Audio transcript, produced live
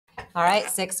All right,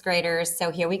 sixth graders.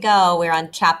 So here we go. We're on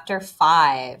chapter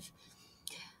 5.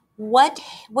 What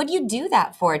do you do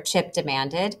that for? Chip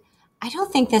demanded. I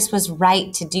don't think this was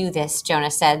right to do this,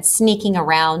 Jonah said, sneaking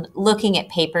around, looking at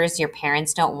papers your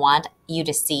parents don't want you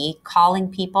to see, calling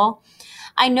people.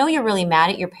 I know you're really mad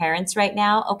at your parents right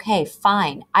now. Okay,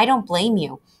 fine. I don't blame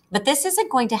you. But this isn't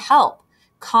going to help.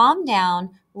 Calm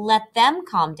down. Let them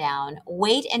calm down.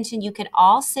 Wait until you can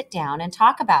all sit down and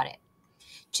talk about it.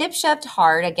 Chip shoved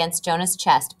hard against Jonah's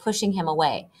chest, pushing him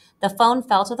away. The phone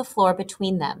fell to the floor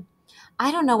between them. I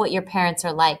don't know what your parents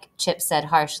are like, Chip said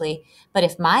harshly, but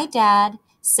if my dad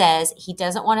says he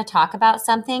doesn't want to talk about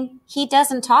something, he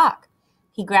doesn't talk.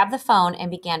 He grabbed the phone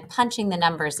and began punching the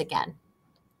numbers again.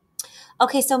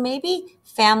 Okay, so maybe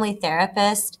family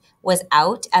therapist was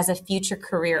out as a future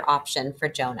career option for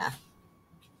Jonah.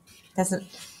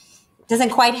 Doesn't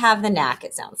quite have the knack,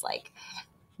 it sounds like.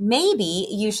 Maybe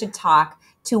you should talk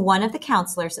to one of the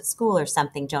counselors at school or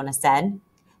something, Jonah said.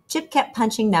 Chip kept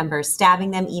punching numbers, stabbing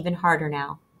them even harder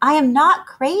now. I am not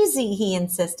crazy, he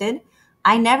insisted.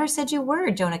 I never said you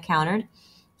were, Jonah countered.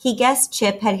 He guessed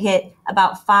Chip had hit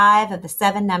about 5 of the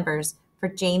 7 numbers for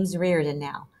James Reardon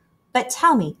now. But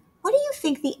tell me, what do you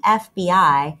think the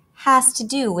FBI has to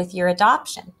do with your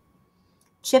adoption?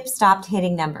 Chip stopped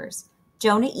hitting numbers.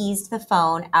 Jonah eased the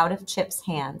phone out of Chip's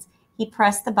hands. He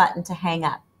pressed the button to hang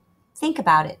up. Think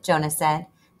about it, Jonah said.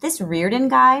 This Reardon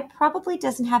guy probably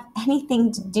doesn't have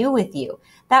anything to do with you.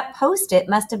 That Post-it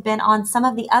must have been on some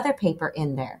of the other paper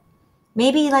in there.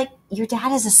 Maybe, like, your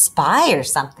dad is a spy or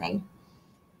something.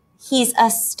 He's a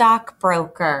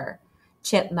stockbroker,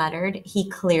 Chip muttered. He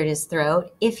cleared his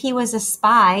throat. If he was a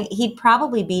spy, he'd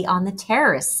probably be on the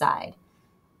terrorist side.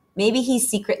 Maybe he's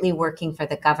secretly working for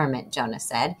the government, Jonah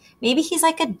said. Maybe he's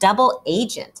like a double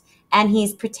agent and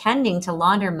he's pretending to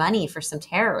launder money for some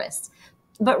terrorists.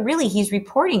 But really, he's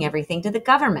reporting everything to the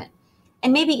government.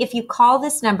 And maybe if you call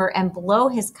this number and blow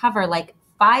his cover, like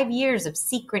 5 years of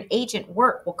secret agent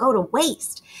work will go to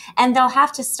waste and they'll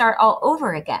have to start all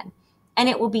over again. And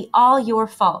it will be all your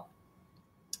fault.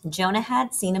 Jonah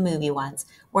had seen a movie once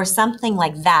where something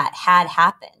like that had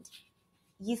happened.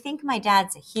 You think my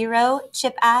dad's a hero?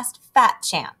 Chip asked. Fat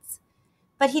chance.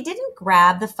 But he didn't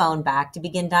grab the phone back to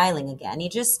begin dialing again. He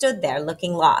just stood there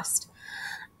looking lost.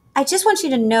 I just want you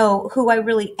to know who I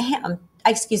really am.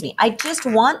 I just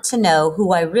want to know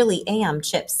who I really am,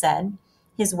 Chip said.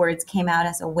 His words came out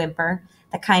as a whimper,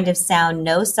 the kind of sound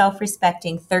no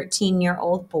self-respecting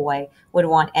 13-year-old boy would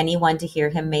want anyone to hear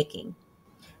him making.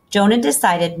 Jonah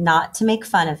decided not to make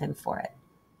fun of him for it.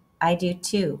 I do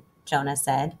too, Jonah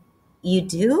said. You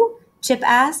do? Chip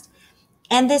asked.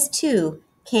 And this too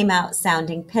came out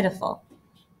sounding pitiful.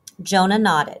 Jonah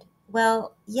nodded.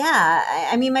 Well, yeah,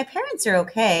 I mean, my parents are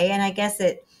okay, and I guess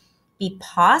it'd be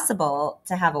possible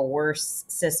to have a worse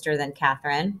sister than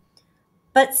Catherine.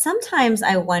 But sometimes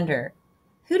I wonder,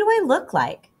 who do I look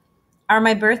like? Are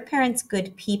my birth parents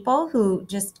good people who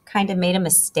just kind of made a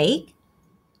mistake?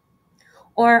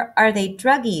 Or are they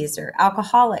druggies or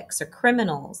alcoholics or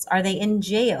criminals? Are they in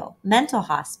jail, mental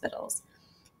hospitals?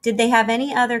 Did they have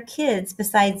any other kids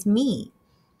besides me?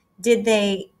 Did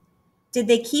they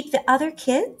keep the other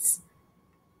kids?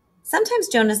 Sometimes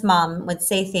Jonah's mom would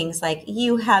say things like,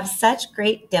 you have such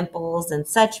great dimples and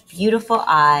such beautiful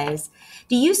eyes.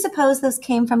 Do you suppose those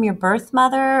came from your birth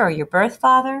mother or your birth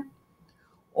father?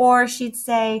 Or she'd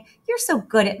say, you're so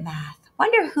good at math.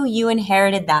 Wonder who you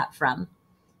inherited that from.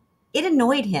 It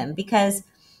annoyed him because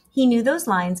he knew those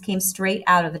lines came straight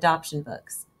out of adoption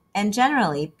books. And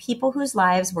generally, people whose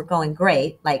lives were going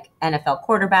great, like NFL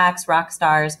quarterbacks, rock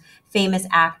stars, famous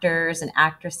actors and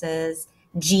actresses,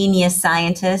 genius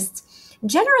scientists,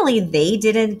 generally they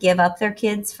didn't give up their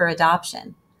kids for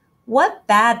adoption. What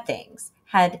bad things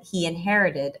had he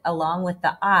inherited along with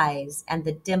the eyes and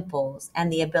the dimples and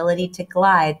the ability to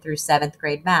glide through 7th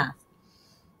grade math?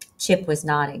 Chip was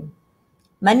nodding.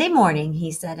 Monday morning, he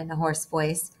said in a hoarse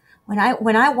voice, when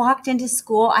I walked into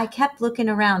school, I kept looking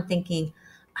around thinking,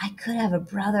 I could have a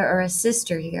brother or a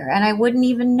sister here, and I wouldn't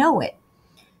even know it.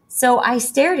 So I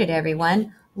stared at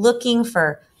everyone, looking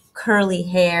for curly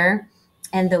hair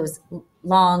and those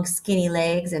long, skinny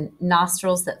legs and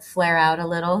nostrils that flare out a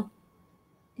little.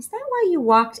 Is that why you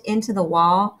walked into the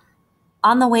wall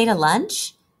on the way to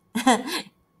lunch?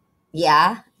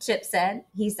 Yeah, Chip said.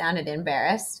 He sounded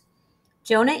embarrassed.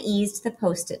 Jonah eased the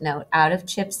Post-it note out of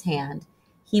Chip's hand.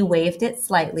 He waved it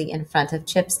slightly in front of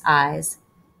Chip's eyes.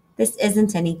 This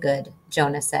isn't any good,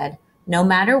 Jonah said. No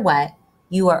matter what,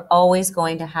 you are always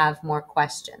going to have more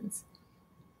questions.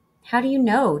 How do you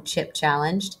know? Chip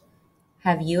challenged.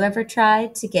 Have you ever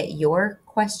tried to get your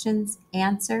questions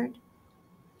answered?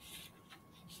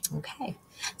 Okay.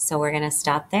 So we're going to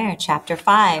stop there. Chapter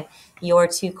 5. Your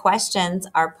 2 questions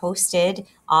are posted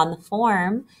on the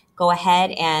form. Go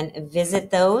ahead and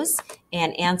visit those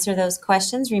and answer those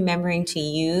questions, remembering to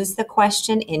use the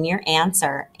question in your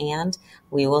answer. And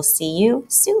we will see you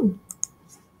soon.